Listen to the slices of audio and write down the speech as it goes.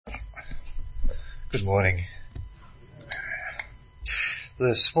Good morning.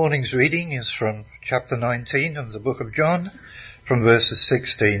 This morning's reading is from chapter 19 of the book of John, from verses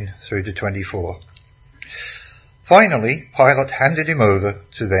 16 through to 24. Finally, Pilate handed him over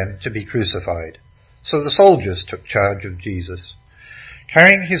to them to be crucified. So the soldiers took charge of Jesus.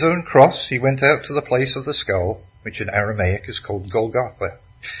 Carrying his own cross, he went out to the place of the skull, which in Aramaic is called Golgotha.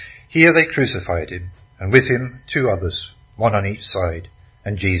 Here they crucified him, and with him 2 others, one on each side,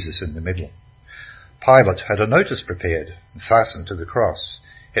 and Jesus in the middle. Pilate had a notice prepared and fastened to the cross.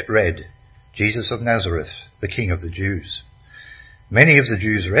 It read, "Jesus of Nazareth, the King of the Jews." Many of the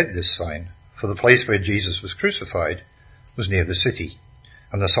Jews read this sign, for the place where Jesus was crucified was near the city,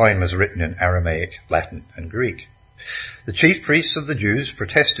 and the sign was written in Aramaic, Latin, and Greek. The chief priests of the Jews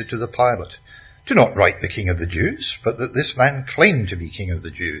protested to the Pilate, "Do not write the King of the Jews, but that this man claimed to be King of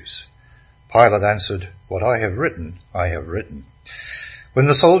the Jews." Pilate answered, "What I have written, I have written." When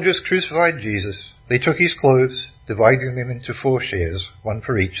the soldiers crucified Jesus, they took his clothes, dividing them into 4 shares, one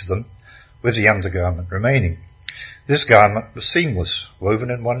for each of them, with the undergarment remaining. This garment was seamless, woven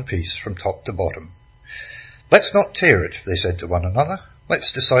in one piece from top to bottom. "Let's not tear it," they said to one another.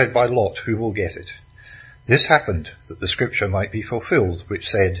 "Let's decide by lot who will get it." This happened that the scripture might be fulfilled, which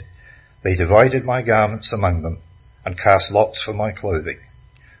said, "They divided my garments among them and cast lots for my clothing."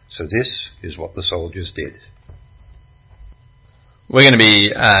 So this is what the soldiers did. We're going to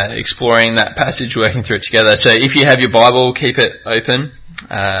be exploring that passage, working through it together. So if you have your Bible, keep it open.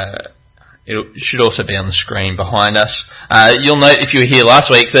 It should also be on the screen behind us. You'll note if you were here last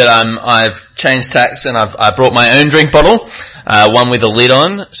week that I've changed tacks and I brought my own drink bottle, one with a lid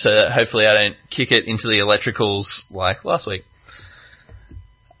on, so that hopefully I don't kick it into the electricals like last week.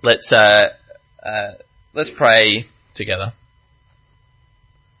 Let's pray together.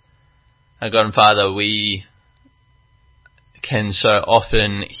 Our God and Father, we can so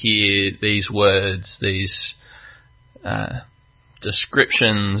often hear these words, these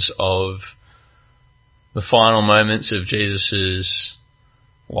descriptions of the final moments of Jesus'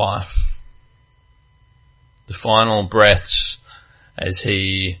 life, the final breaths as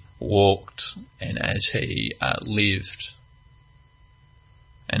he walked and as he lived,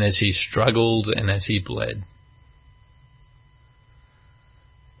 and as he struggled and as he bled.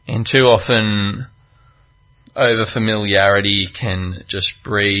 And too often, over familiarity can just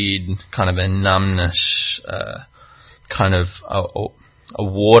breed kind of a numbness, kind of a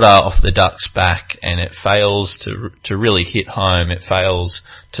water off the duck's back, and it fails to really hit home. It fails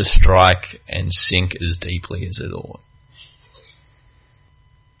to strike and sink as deeply as it ought.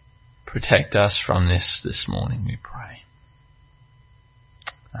 Protect us from this morning, we pray.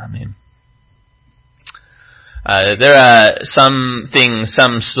 Amen. There are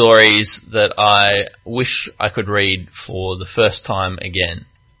some stories that I wish I could read for the first time again.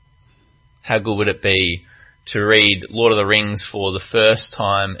 How good would it be to read Lord of the Rings for the first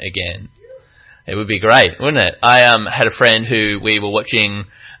time again? It would be great, wouldn't it? I had a friend who we were watching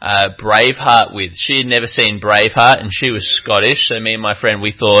Braveheart with. She had never seen Braveheart, and she was Scottish, so me and my friend,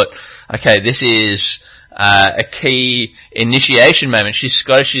 we thought, okay, this is a key initiation moment. She's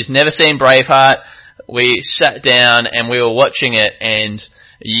Scottish, she's never seen Braveheart. We sat down and we were watching it, and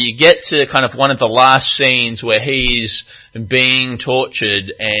you get to kind of one of the last scenes where he's being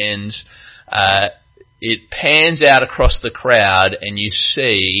tortured, and it pans out across the crowd, and you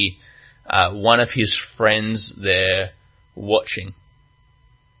see one of his friends there watching,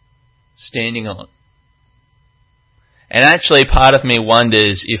 standing on. And actually part of me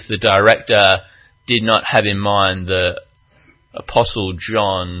wonders if the director did not have in mind the Apostle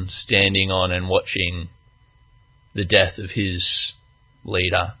John standing on and watching the death of his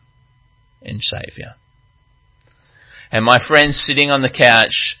leader and saviour. And my friend sitting on the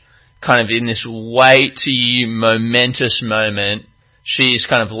couch, kind of in this way to you momentous moment, she's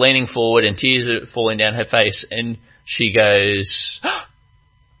kind of leaning forward and tears are falling down her face, and she goes,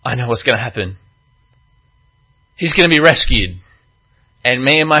 "I know what's going to happen. He's going to be rescued." And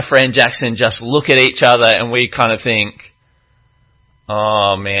me and my friend Jackson just look at each other and we kind of think,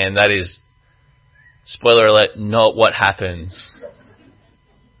 oh man, that is, spoiler alert, not what happens.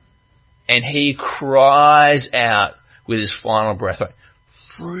 And he cries out with his final breath, like,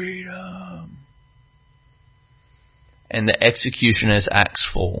 "Freedom!" And the executioner's axe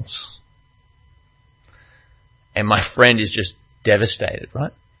falls. And my friend is just devastated,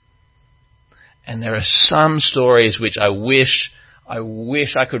 right? And there are some stories which I wish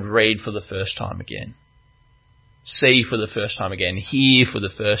I could read for the first time again. See for the first time again. Hear for the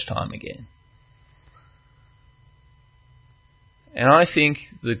first time again. And I think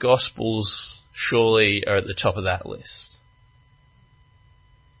the Gospels surely are at the top of that list.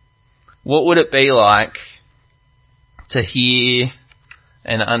 What would it be like to hear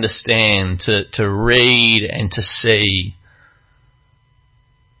and understand, to read and to see,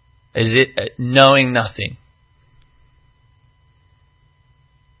 is it knowing nothing,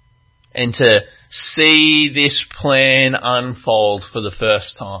 and to see this plan unfold for the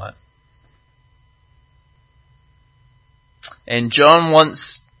first time? And John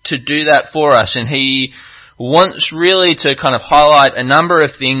wants to do that for us, and he wants really to kind of highlight a number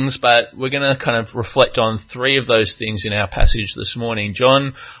of things, but we're going to kind of reflect on 3 of those things in our passage this morning.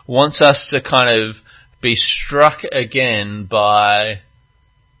 John wants us to kind of be struck again by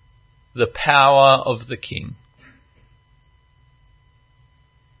the power of the King.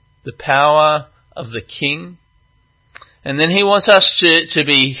 The power of the King. And then he wants us to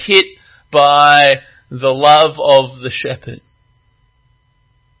be hit by the love of the shepherd.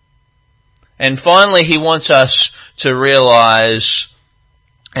 And finally, he wants us to realize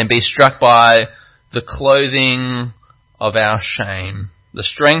and be struck by the clothing of our shame. The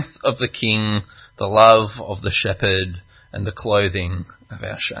strength of the King, the love of the shepherd, and the clothing of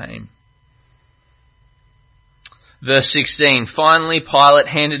our shame. Verse 16, finally Pilate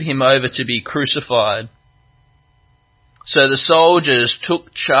handed him over to be crucified. So the soldiers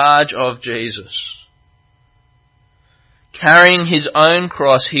took charge of Jesus. Carrying his own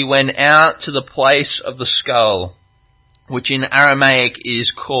cross, he went out to the place of the skull, which in Aramaic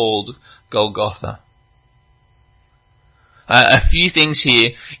is called Golgotha. A few things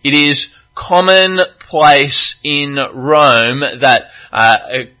here. It is commonplace in Rome that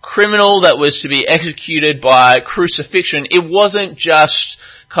a criminal that was to be executed by crucifixion, it wasn't just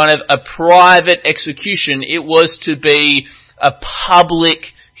kind of a private execution, it was to be a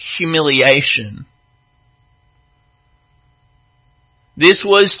public humiliation. This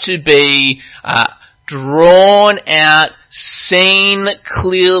was to be drawn out, seen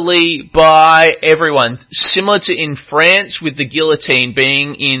clearly by everyone. Similar to in France with the guillotine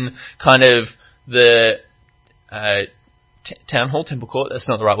being in kind of the town hall, temple court, that's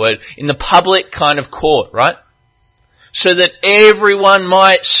not the right word, in the public kind of court, right? So that everyone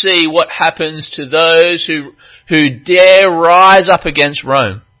might see what happens to those who dare rise up against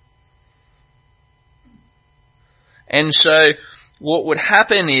Rome. And so what would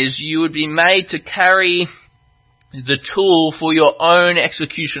happen is you would be made to carry the tool for your own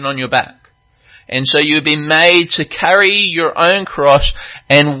execution on your back. And so you would be made to carry your own cross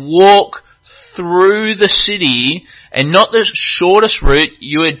and walk through the city, and not the shortest route.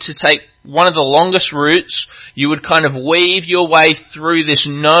 You would to take one of the longest routes. You would kind of weave your way through this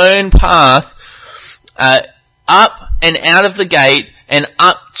known path, up and out of the gate, and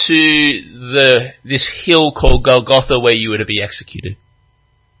up to this hill called Golgotha where you were to be executed.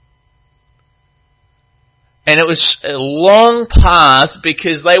 And it was a long path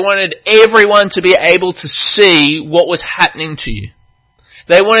because they wanted everyone to be able to see what was happening to you.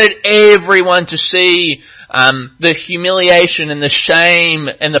 They wanted everyone to see the humiliation and the shame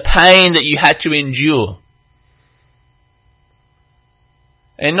and the pain that you had to endure.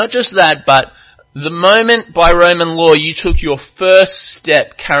 And not just that, but the moment by Roman law you took your first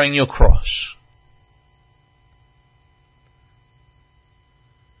step carrying your cross,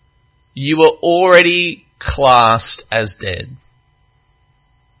 you were already classed as dead.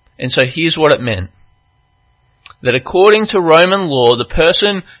 And so here's what it meant. That according to Roman law, the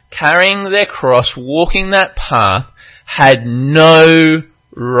person carrying their cross, walking that path, had no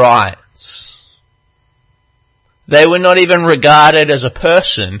rights. They were not even regarded as a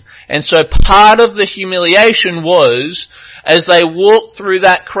person. And so part of the humiliation was, as they walked through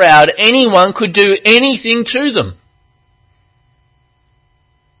that crowd, anyone could do anything to them.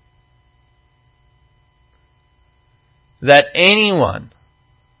 That anyone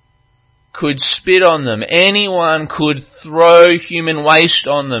could spit on them, anyone could throw human waste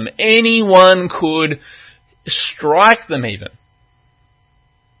on them, anyone could strike them even,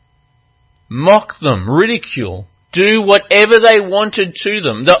 mock them, ridicule, do whatever they wanted to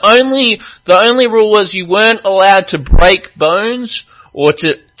them. The only rule was you weren't allowed to break bones or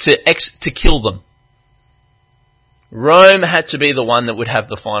to kill them. Rome had to be the one that would have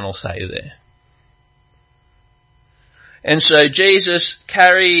the final say there. And so Jesus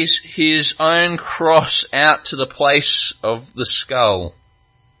carries his own cross out to the place of the skull.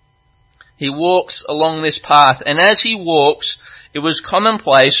 He walks along this path, and as he walks, it was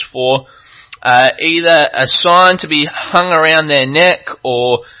commonplace for either a sign to be hung around their neck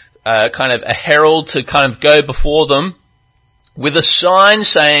or kind of a herald to kind of go before them with a sign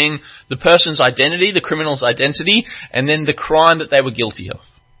saying the person's identity, the criminal's identity, and then the crime that they were guilty of.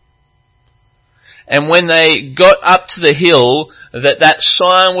 And when they got up to the hill, that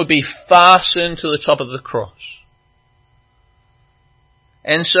sign would be fastened to the top of the cross.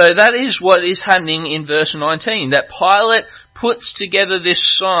 And so that is what is happening in verse 19, that Pilate puts together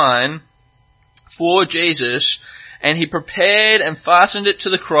this sign for Jesus, and he prepared and fastened it to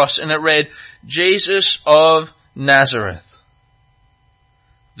the cross, and it read, Jesus of Nazareth,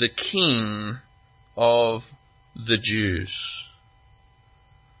 the King of the Jews.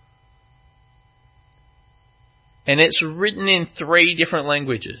 And it's written in 3 different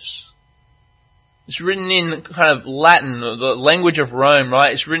languages. It's written in kind of Latin, the language of Rome,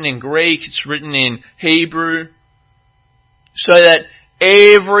 right? It's written in Greek, it's written in Hebrew, so that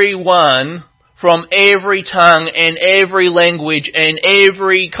everyone from every tongue and every language and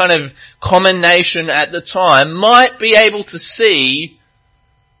every kind of common nation at the time might be able to see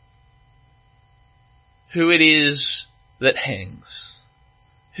who it is that hangs,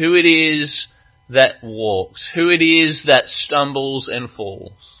 who it is that walks, who it is that stumbles and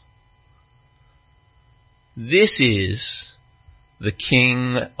falls. This is the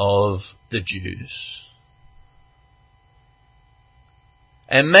King of the Jews.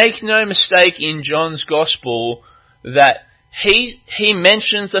 And make no mistake in John's Gospel that he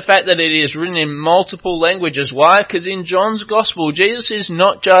mentions the fact that it is written in multiple languages. Why? Because in John's Gospel, Jesus is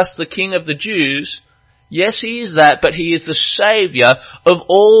not just the King of the Jews. Yes, he is that, but he is the Saviour of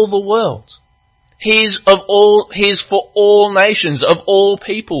all the world. He is for all nations, of all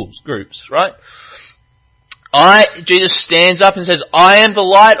peoples groups, right? Jesus stands up and says, I am the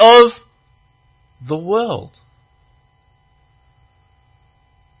light of the world.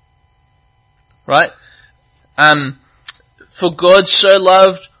 Right? For God so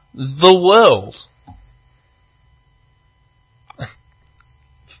loved the world.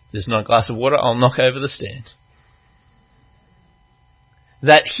 There's not a glass of water, I'll knock over the stand.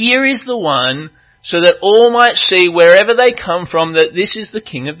 That here is the one, so that all might see wherever they come from that this is the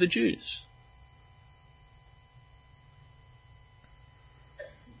King of the Jews.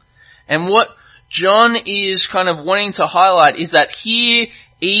 And what John is kind of wanting to highlight is that here,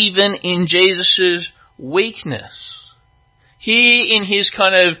 even in Jesus' weakness, here in his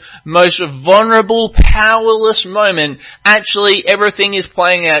kind of most vulnerable, powerless moment, actually everything is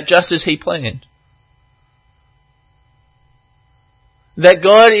playing out just as he planned. That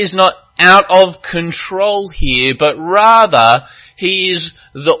God is not out of control here, but rather he is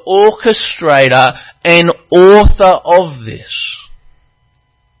the orchestrator and author of this.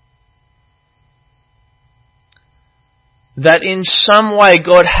 That in some way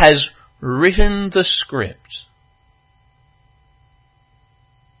God has written the script.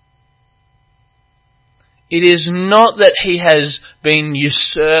 It is not that he has been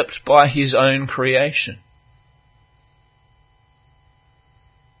usurped by his own creation.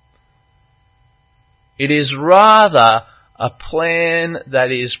 It is rather a plan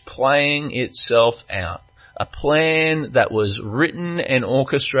that is playing itself out. A plan that was written and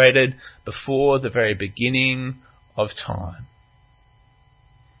orchestrated before the very beginning of time.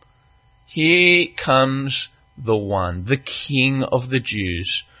 Here comes the one, the King of the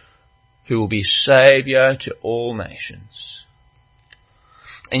Jews, who will be Saviour to all nations.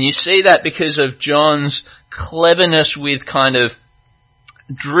 And you see that because of John's cleverness with kind of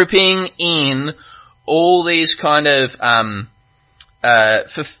dripping in all these kind of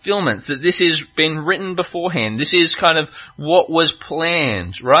fulfillments, that this has been written beforehand. This is kind of what was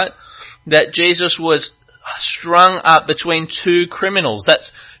planned, right? That Jesus was strung up between 2 criminals.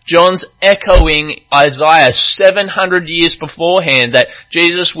 That's John's echoing Isaiah 700 years beforehand, that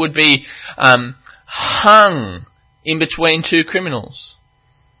Jesus would be hung in between 2 criminals.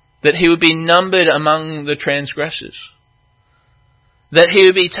 That he would be numbered among the transgressors. That he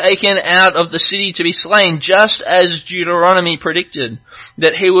would be taken out of the city to be slain, just as Deuteronomy predicted.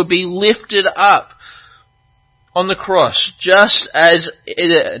 That he would be lifted up on the cross, just as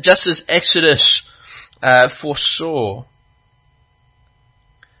Exodus foresaw.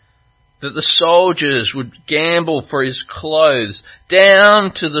 That the soldiers would gamble for his clothes,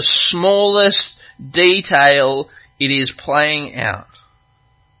 down to the smallest detail it is playing out.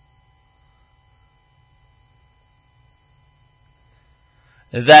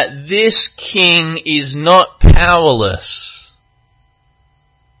 That this king is not powerless,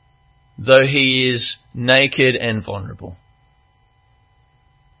 though he is naked and vulnerable.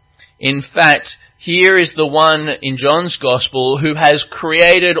 In fact, here is the one in John's Gospel who has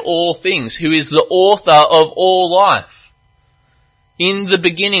created all things, who is the author of all life. In the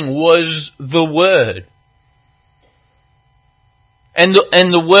beginning was the Word. And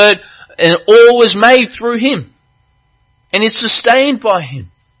the Word, and all was made through him. And is sustained by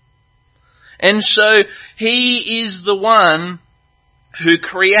him. And so he is the one who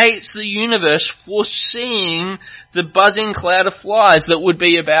creates the universe, foreseeing the buzzing cloud of flies that would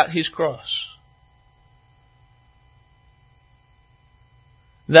be about his cross.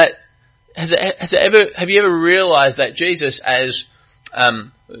 Have you ever realized that Jesus, as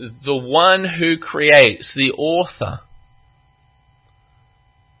the one who creates, the author,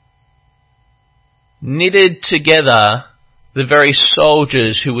 knitted together the very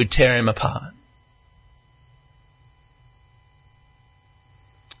soldiers who would tear him apart?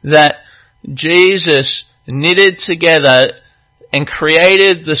 That Jesus knitted together and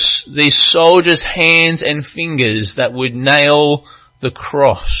created these soldiers' hands and fingers that would nail the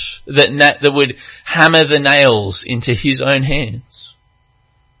cross, that would hammer the nails into his own hands.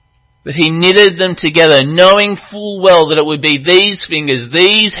 That he knitted them together, knowing full well that it would be these fingers,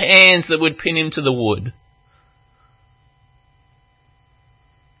 these hands that would pin him to the wood.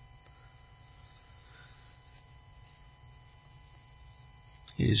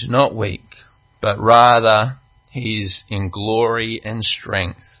 He is not weak, but rather he is in glory and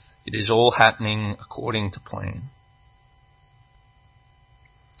strength. It is all happening according to plan.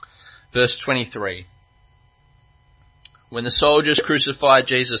 Verse 23. When the soldiers crucified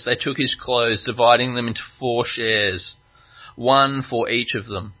Jesus, they took his clothes, dividing them into 4 shares, one for each of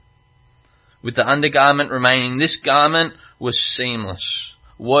them, with the undergarment remaining. This garment was seamless,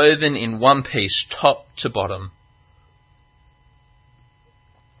 woven in one piece, top to bottom.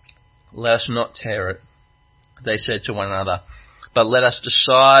 Let us not tear it, they said to one another, but let us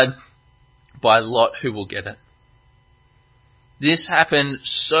decide by lot who will get it. This happened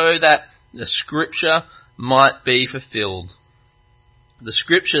so that the scripture might be fulfilled. The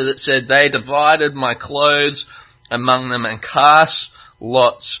scripture that said, they divided my clothes among them and cast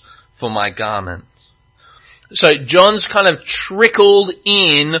lots for my garment. So John's kind of trickled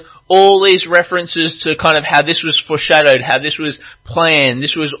in all these references to kind of how this was foreshadowed, how this was planned,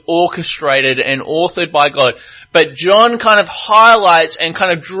 this was orchestrated and authored by God. But John kind of highlights and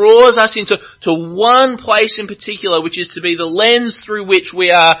kind of draws us into one place in particular, which is to be the lens through which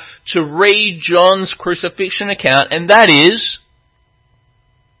we are to read John's crucifixion account, and that is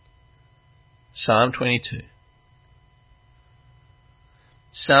Psalm 22.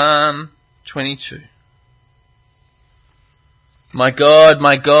 Psalm 22. My God,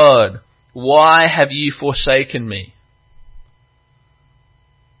 why have you forsaken me?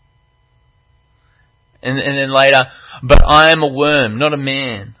 And then later, but I am a worm, not a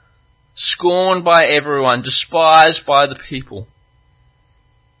man, scorned by everyone, despised by the people.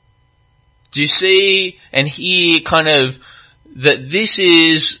 Do you see and hear kind of that this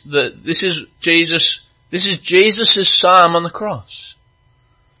is Jesus' psalm on the cross?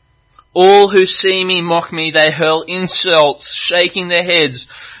 All who see me mock me, they hurl insults, shaking their heads.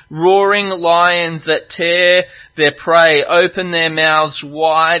 Roaring lions that tear their prey open their mouths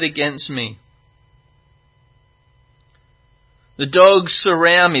wide against me. The dogs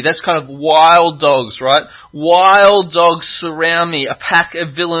surround me. That's kind of wild dogs, right? Wild dogs surround me. A pack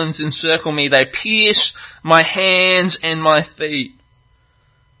of villains encircle me. They pierce my hands and my feet.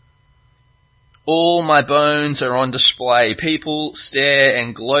 All my bones are on display. People stare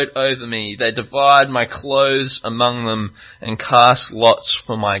and gloat over me. They divide my clothes among them and cast lots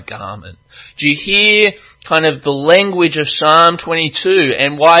for my garment. Do you hear kind of the language of Psalm 22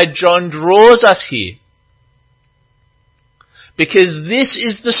 and why John draws us here? Because this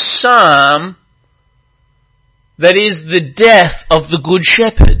is the psalm that is the death of the Good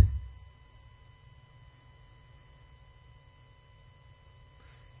Shepherd.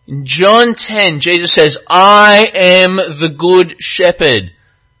 In John 10, Jesus says, I am the Good Shepherd.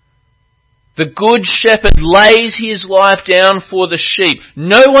 The Good Shepherd lays his life down for the sheep.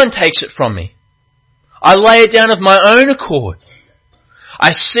 No one takes it from me. I lay it down of my own accord.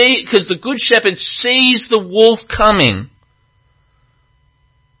 I see, because the Good Shepherd sees the wolf coming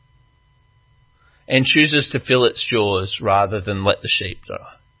and chooses to fill its jaws rather than let the sheep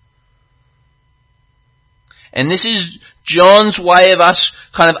die. And this is John's way of us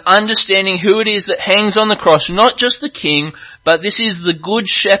kind of understanding who it is that hangs on the cross, not just the king, but this is the Good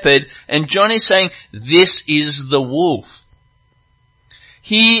Shepherd, and John is saying, this is the wolf.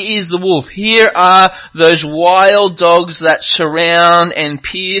 Here is the wolf. Here are those wild dogs that surround and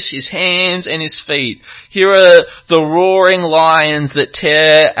pierce his hands and his feet. Here are the roaring lions that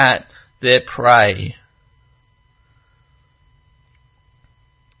tear at their prey.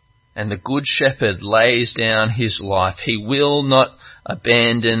 And the Good Shepherd lays down his life. He will not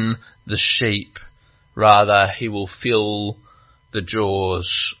abandon the sheep. Rather, he will fill the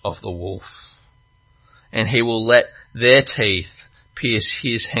jaws of the wolf. And he will let their teeth pierce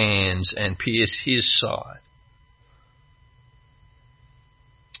his hands and pierce his side.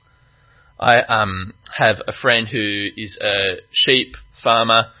 I have a friend who is a sheep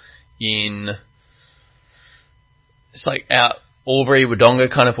farmer in, it's like out Albury, Wodonga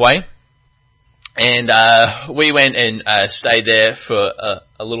kind of way. And we went and stayed there for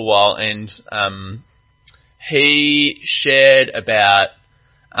a little while, and he shared about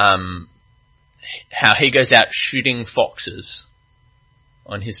how he goes out shooting foxes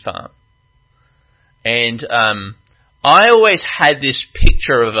on his farm. And I always had this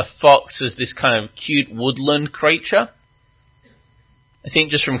picture of a fox as this kind of cute woodland creature. I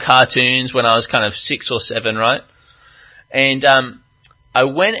think just from cartoons when I was kind of 6 or 7, right? And I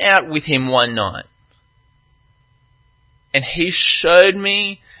went out with him one night, and he showed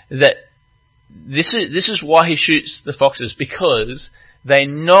me that this is why he shoots the foxes, because they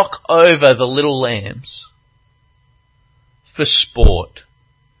knock over the little lambs for sport,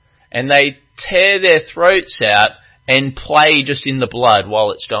 and they tear their throats out and play just in the blood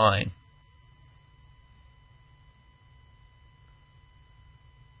while it's dying.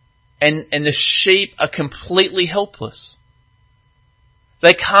 And the sheep are completely helpless.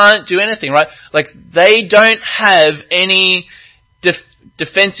 They can't do anything, right? Like, they don't have any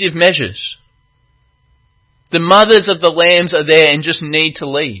defensive measures. The mothers of the lambs are there and just need to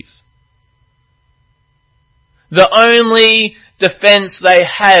leave. The only defense they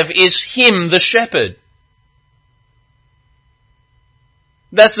have is him, the shepherd.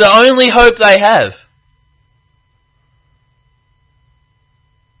 That's the only hope they have.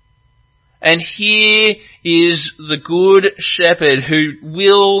 And here is the good shepherd who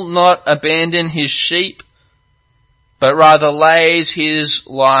will not abandon his sheep, but rather lays his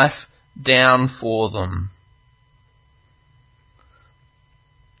life down for them.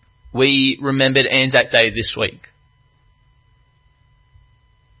 We remembered Anzac Day this week.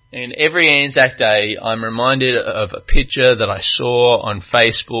 And every Anzac Day, I'm reminded of a picture that I saw on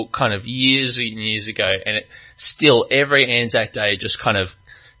Facebook kind of years and years ago, and it still, every Anzac Day just kind of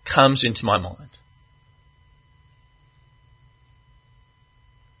comes into my mind.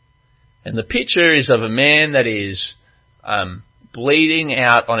 And the picture is of a man that is bleeding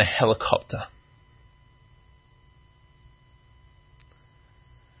out on a helicopter.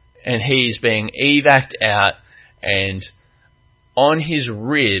 And he's being evac'd out, and on his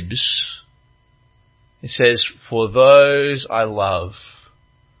ribs, it says, "For those I love,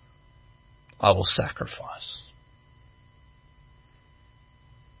 I will sacrifice."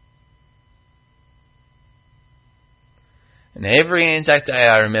 And every Anzac Day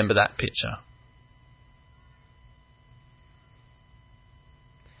I remember that picture.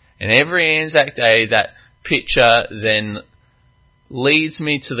 And every Anzac Day that picture then leads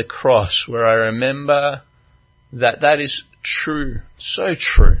me to the cross, where I remember that is true, so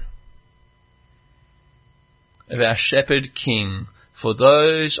true, of our shepherd king. For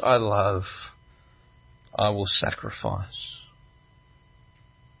those I love, I will sacrifice.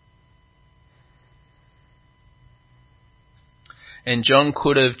 And John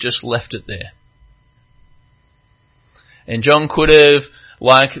could have just left it there. And John could have,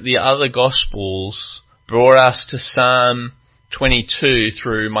 like the other Gospels, brought us to Psalm 22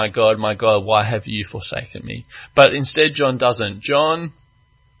 through, my God, why have you forsaken me? But instead John doesn't. John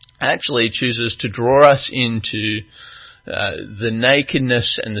actually chooses to draw us into the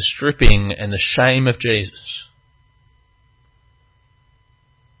nakedness and the stripping and the shame of Jesus.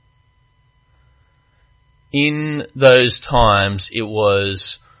 In those times, it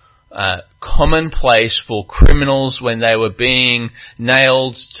was commonplace for criminals, when they were being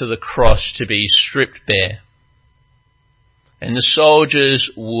nailed to the cross, to be stripped bare. And the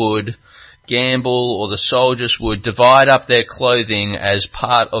soldiers would gamble, or the soldiers would divide up their clothing as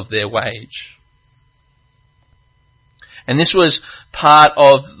part of their wage. And this was part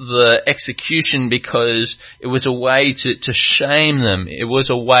of the execution because it was a way to shame them. It was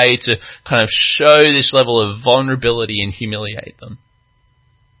a way to kind of show this level of vulnerability and humiliate them.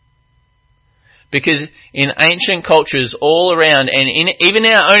 Because in ancient cultures all around, and even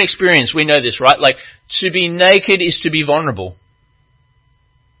in our own experience, we know this, right? Like, to be naked is to be vulnerable.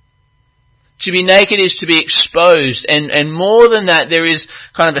 To be naked is to be exposed. And more than that, there is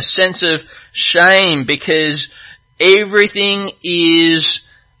kind of a sense of shame, because everything is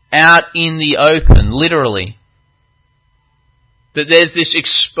out in the open, literally. That there's this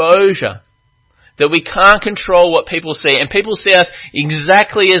exposure, that we can't control what people see, and people see us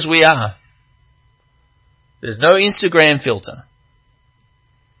exactly as we are. There's no Instagram filter.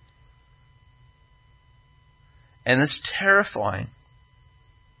 And it's terrifying.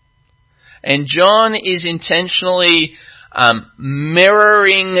 And John is intentionally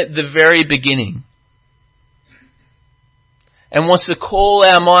mirroring the very beginning, and wants to call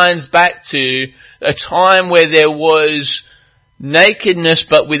our minds back to a time where there was nakedness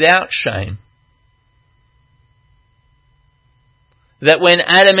but without shame. That when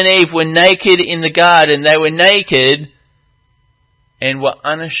Adam and Eve were naked in the garden, they were naked and were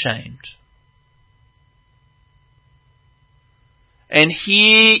unashamed. And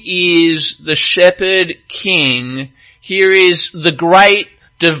here is the shepherd king, here is the great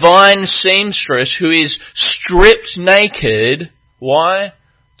divine seamstress who is stripped naked. Why?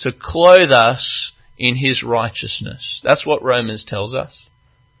 To clothe us in his righteousness. That's what Romans tells us.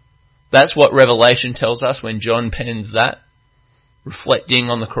 That's what Revelation tells us when John pens that, reflecting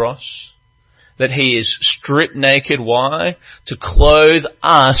on the cross. That he is stripped naked. Why? To clothe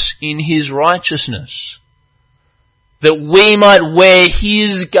us in his righteousness. That we might wear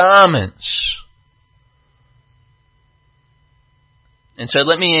his garments. And so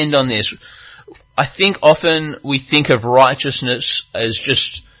let me end on this. I think often we think of righteousness as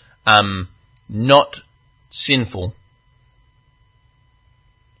just not sinful.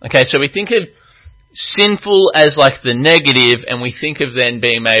 Okay, so we think of sinful as like the negative, and we think of then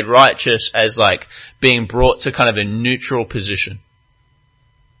being made righteous as like being brought to kind of a neutral position.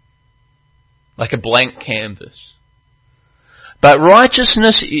 Like a blank canvas. But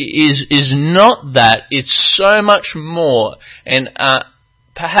righteousness is not that. It's so much more. And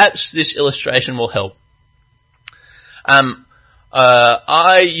perhaps this illustration will help.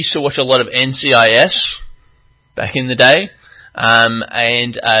 I used to watch a lot of NCIS back in the day. And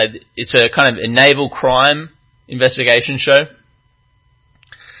it's a kind of a naval crime investigation show.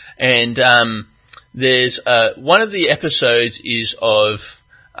 And there's one of the episodes is of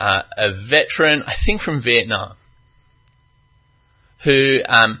a veteran, I think from Vietnam, who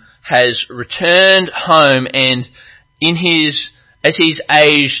has returned home, and as he's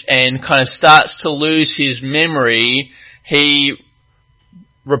aged and kind of starts to lose his memory, he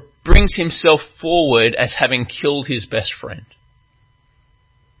brings himself forward as having killed his best friend.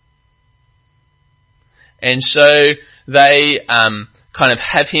 And so they kind of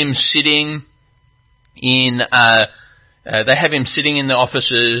have him sitting in the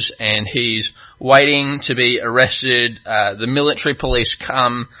offices, and he's waiting to be arrested. The military police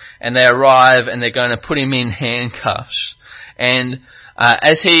come and they arrive, and they're going to put him in handcuffs. And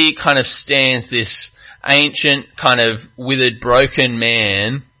as he kind of stands, this ancient kind of withered, broken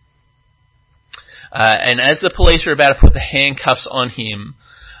man, and as the police are about to put the handcuffs on him,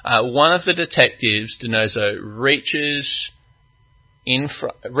 one of the detectives, DeNozo, reaches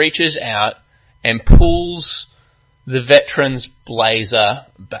out and pulls the veteran's blazer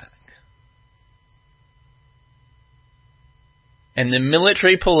back. And the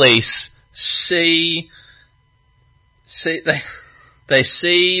military police see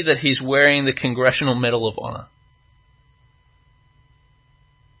that he's wearing the Congressional Medal of Honor.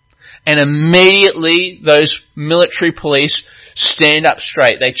 And immediately those military police stand up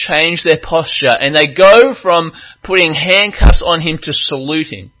straight. They change their posture, and they go from putting handcuffs on him to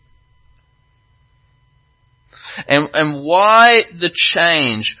saluting. And why the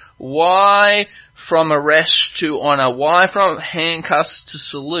change? Why from arrest to honour? Why from handcuffs to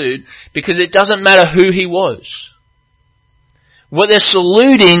salute? Because it doesn't matter who he was. What they're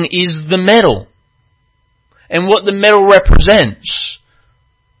saluting is the medal and what the medal represents.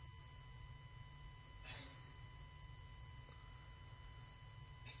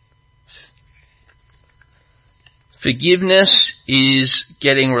 Forgiveness is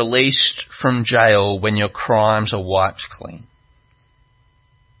getting released from jail when your crimes are wiped clean.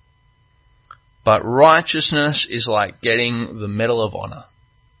 But righteousness is like getting the Medal of Honor.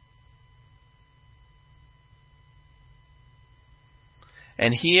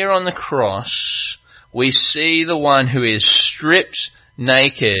 And here on the cross, we see the one who is stripped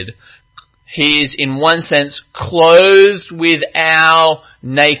naked. He is, in one sense, clothed with our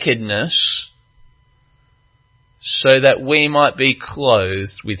nakedness, so that we might be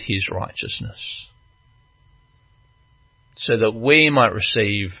clothed with his righteousness. So that we might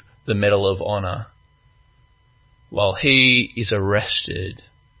receive the Medal of Honor, while he is arrested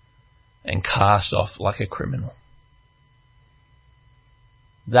and cast off like a criminal.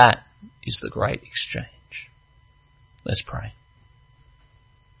 That is the great exchange. Let's pray.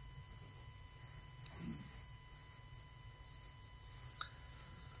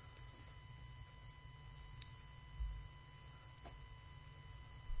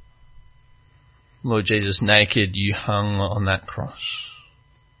 Lord Jesus, naked you hung on that cross.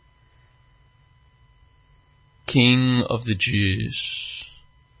 King of the Jews,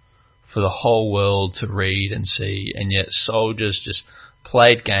 for the whole world to read and see, and yet soldiers just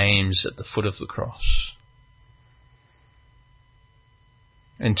played games at the foot of the cross.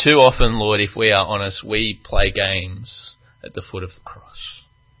 And too often, Lord, if we are honest, we play games at the foot of the cross.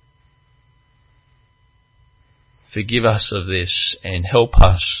 Forgive us of this and help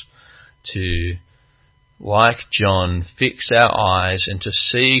us to, like John, fix our eyes and to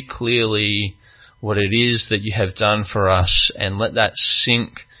see clearly what it is that you have done for us, and let that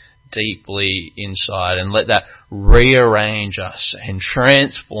sink deeply inside, and let that rearrange us and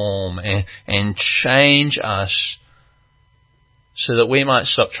transform and change us, so that we might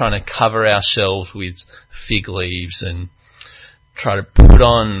stop trying to cover ourselves with fig leaves and try to put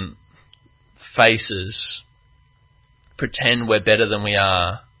on faces, pretend we're better than we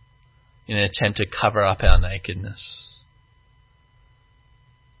are in an attempt to cover up our nakedness.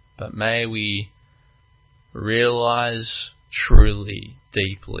 But may we realize truly,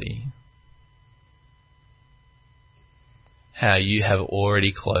 deeply, how you have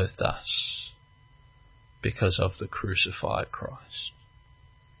already clothed us because of the crucified Christ.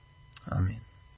 Amen.